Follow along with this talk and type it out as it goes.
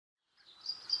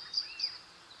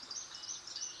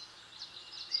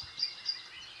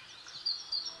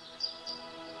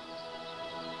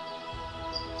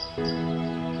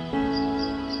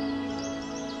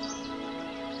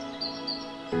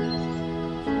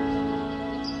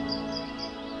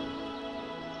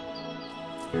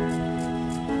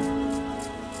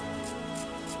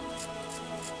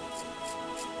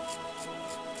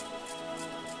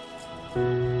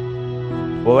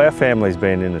Well, our family's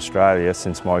been in Australia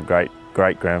since my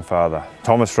great-grandfather.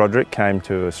 Thomas Roderick came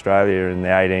to Australia in the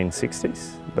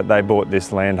 1860s, but they bought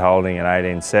this landholding in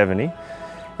 1870.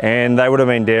 And they would have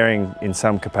been dairying in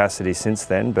some capacity since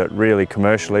then, but really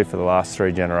commercially for the last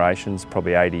 3 generations,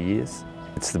 probably 80 years.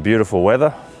 It's the beautiful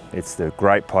weather, it's the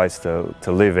great place to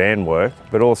live and work,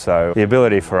 but also the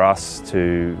ability for us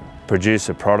to produce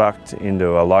a product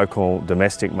into a local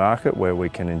domestic market where we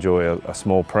can enjoy a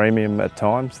small premium at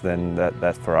times, then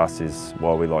that for us is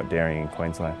why we like dairying in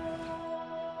Queensland.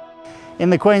 In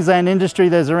the Queensland industry,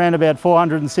 there's around about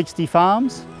 460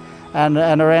 farms and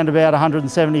around about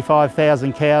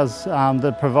 175,000 cows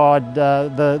that provide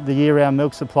the year-round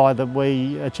milk supply that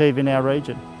we achieve in our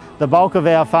region. The bulk of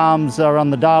our farms are on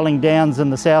the Darling Downs in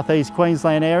the southeast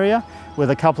Queensland area, with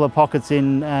a couple of pockets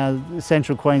in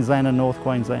central Queensland and North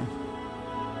Queensland.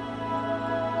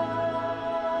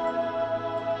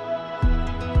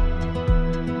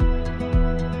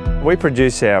 We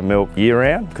produce our milk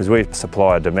year-round because we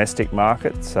supply a domestic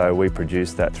market, so we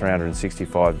produce that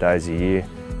 365 days a year.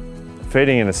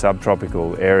 Feeding in a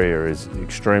subtropical area is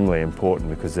extremely important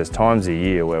because there's times a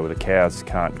year where the cows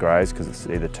can't graze because it's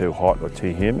either too hot or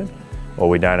too humid, or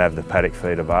we don't have the paddock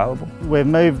feed available. We've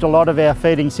moved a lot of our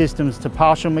feeding systems to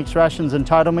partial mixed rations and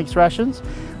total mixed rations.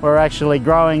 We're actually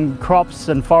growing crops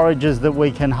and forages that we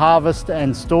can harvest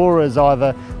and store as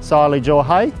either silage or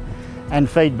hay, and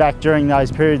feed back during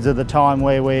those periods of the time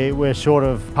where we're short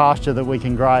of pasture that we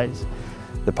can graze.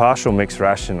 The partial mixed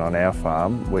ration on our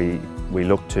farm, we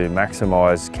look to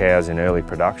maximise cows in early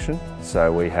production.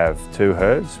 So we have 2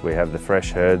 herds. We have the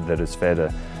fresh herd that is fed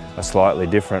a slightly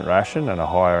different ration and a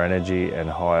higher energy and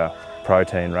higher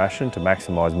protein ration to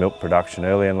maximise milk production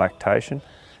early in lactation.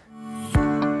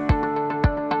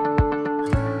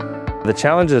 The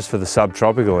challenges for the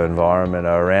subtropical environment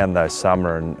are around those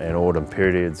summer and autumn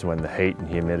periods when the heat and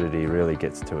humidity really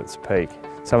gets to its peak.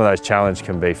 Some of those challenges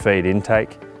can be feed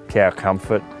intake, cow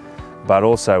comfort, but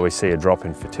also we see a drop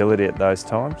in fertility at those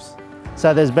times.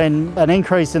 So there's been an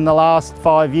increase in the last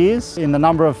 5 years in the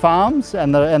number of farms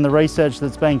and the research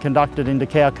that's been conducted into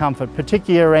cow comfort,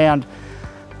 particularly around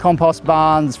compost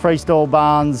barns, freestall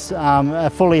barns,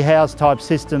 fully housed type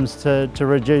systems to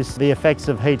reduce the effects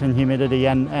of heat and humidity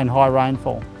and high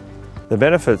rainfall. The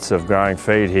benefits of growing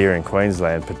feed here in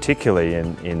Queensland, particularly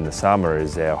in the summer,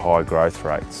 is our high growth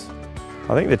rates.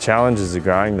 I think the challenges of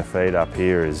growing the feed up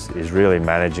here is really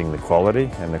managing the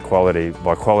quality, and the quality,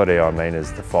 by quality I mean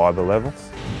is the fibre levels.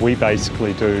 We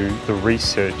basically do the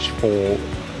research for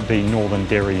the northern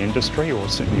dairy industry, or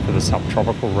certainly for the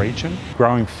subtropical region.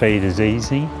 Growing feed is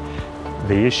easy.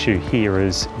 The issue here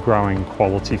is growing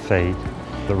quality feed.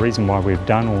 The reason why we've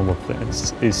done all of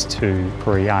this is to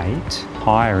create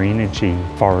higher energy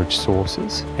forage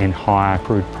sources and higher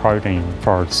crude protein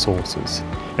forage sources.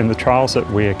 In the trials that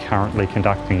we're currently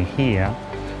conducting here,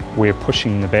 we're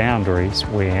pushing the boundaries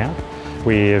where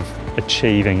we're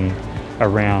achieving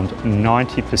around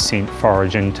 90%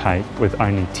 forage intake with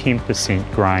only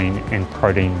 10% grain and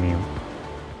protein meal.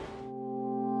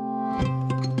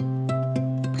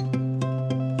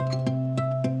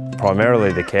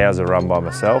 Primarily the cows are run by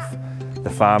myself. The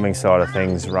farming side of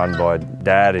things run by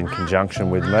Dad in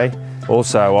conjunction with me.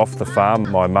 Also off the farm,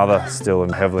 my mother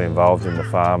still heavily involved in the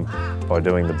farm by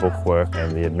doing the bookwork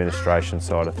and the administration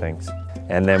side of things.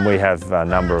 And then we have a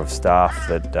number of staff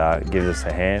that give us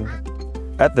a hand.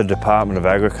 At the Department of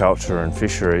Agriculture and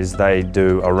Fisheries, they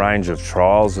do a range of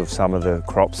trials of some of the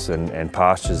crops and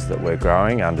pastures that we're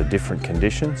growing under different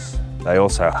conditions. They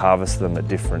also harvest them at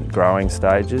different growing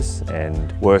stages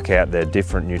and work out their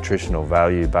different nutritional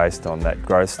value based on that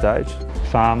growth stage.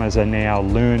 Farmers are now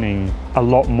learning a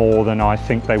lot more than I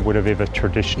think they would have ever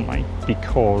traditionally,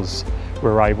 because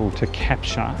we're able to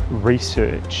capture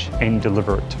research and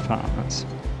deliver it to farmers.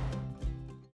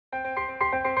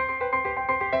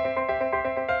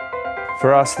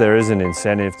 For us, there is an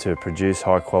incentive to produce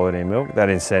high quality milk. That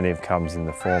incentive comes in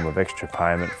the form of extra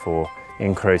payment for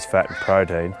increased fat and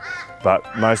protein, but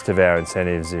most of our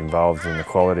incentives involved in the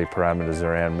quality parameters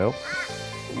around milk.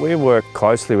 We work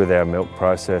closely with our milk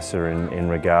processor in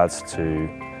regards to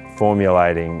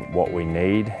formulating what we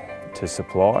need to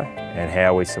supply and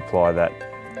how we supply that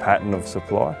pattern of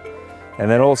supply.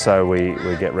 And then also we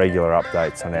get regular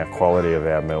updates on our quality of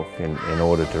our milk in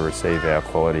order to receive our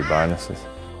quality bonuses.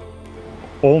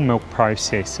 All milk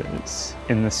processors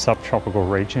in the subtropical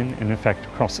region, and in fact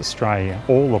across Australia,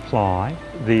 all apply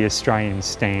the Australian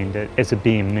standard as a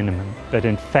bare minimum. But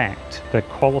in fact, the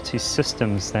quality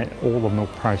systems that all the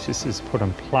milk processors put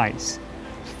in place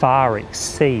far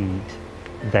exceed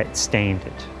that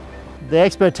standard. The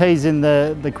expertise in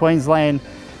the Queensland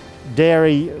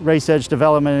dairy research,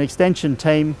 development and extension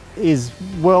team is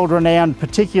world renowned,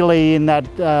 particularly in that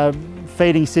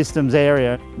feeding systems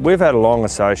area. We've had a long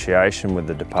association with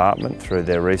the department through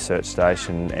their research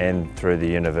station and through the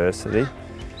university.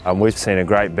 We've seen a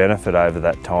great benefit over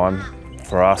that time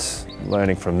for us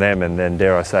learning from them, and then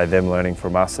dare I say them learning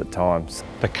from us at times.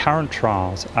 The current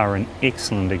trials are an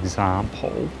excellent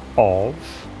example of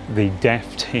the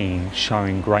DAF team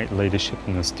showing great leadership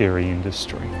in this dairy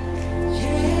industry.